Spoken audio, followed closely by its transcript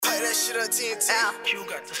that shit up, TNT. Q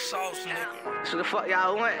got the sauce, nigga. So the fuck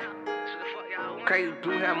y'all want? Crazy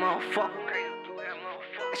blue hair motherfucker.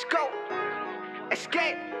 Let's go.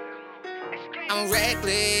 Escape. I'm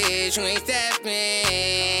reckless, you ain't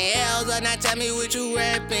steppin'. L's up, now tell me what you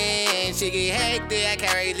reppin'. Shit get hectic, I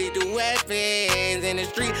carry lethal weapons. In the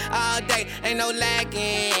street all day, ain't no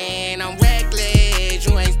lacking. I'm reckless,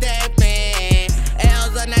 you ain't steppin'.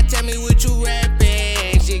 L's up, now tell me what you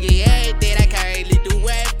reppin'. Shit get hectic, I carry lethal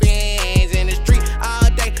weapons. In the street all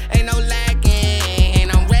day, ain't no lacking.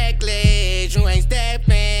 And I'm reckless, you ain't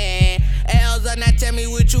steppin'. L's up, now tell me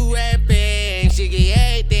what you reppin'. Shit get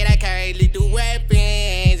hectic, I carry lethal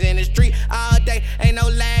weapons. In the street all day, ain't no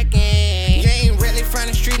lacking. You ain't really from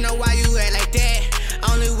the street, know why you act like that.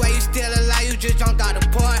 Only way you still alive, you just don't thought the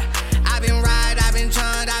port. I been ride, I been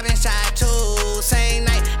jumped, I been shot too. Same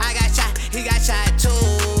night, I got shot, he got shot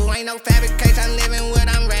too. Ain't no fabrication, I'm living what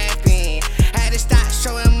I'm rapping. Had to stop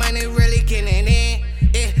showing money, really getting in.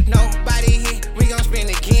 If nobody here, we gon' spend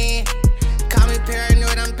again. Call me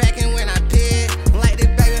paranoid, I'm packing when I piss. Like the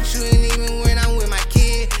baby, I'm shooting even when I'm with my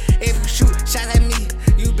kid. If you shoot shots at me,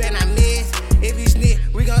 you better not miss. If he snitch,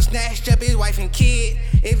 we gon' snatch up his wife and kid.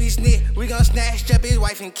 If he snitch, we gon' snatch up his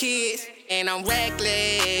wife and kids. And I'm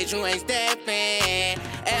reckless, you ain't steppin'.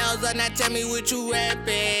 L's up, now tell me what you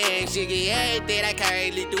reppin'. Shit get hectic, I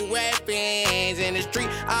carry lethal weapons. In the street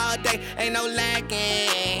all day, ain't no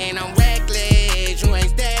lacking. And I'm reckless, you ain't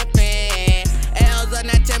steppin'. L's up,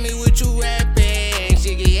 now tell me what you reppin'.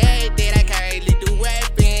 Shit get hectic, I carry lethal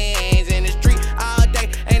weapons. In the street all day,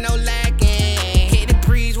 ain't no lacking. Hit the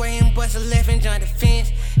breeze, waiting, bust a left and jump the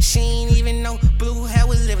fence. She ain't even know blue hair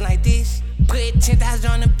was living like this. Put 10,000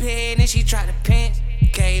 on the bed and she tried to pinch.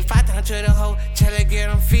 Gave 5,000 to the hoe, tell her get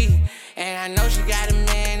on feet. And I know she got a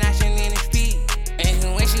man, now she in his feet.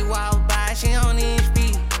 And when she walk by, she don't even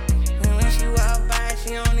speak. And when she walk by,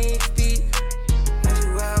 she don't even speak. When she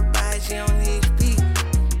walk by, she don't even speak.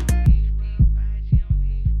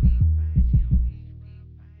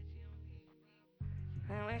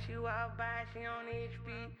 And when she walk by, she don't even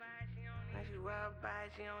speak. When she walk by,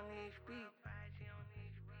 she don't even speak.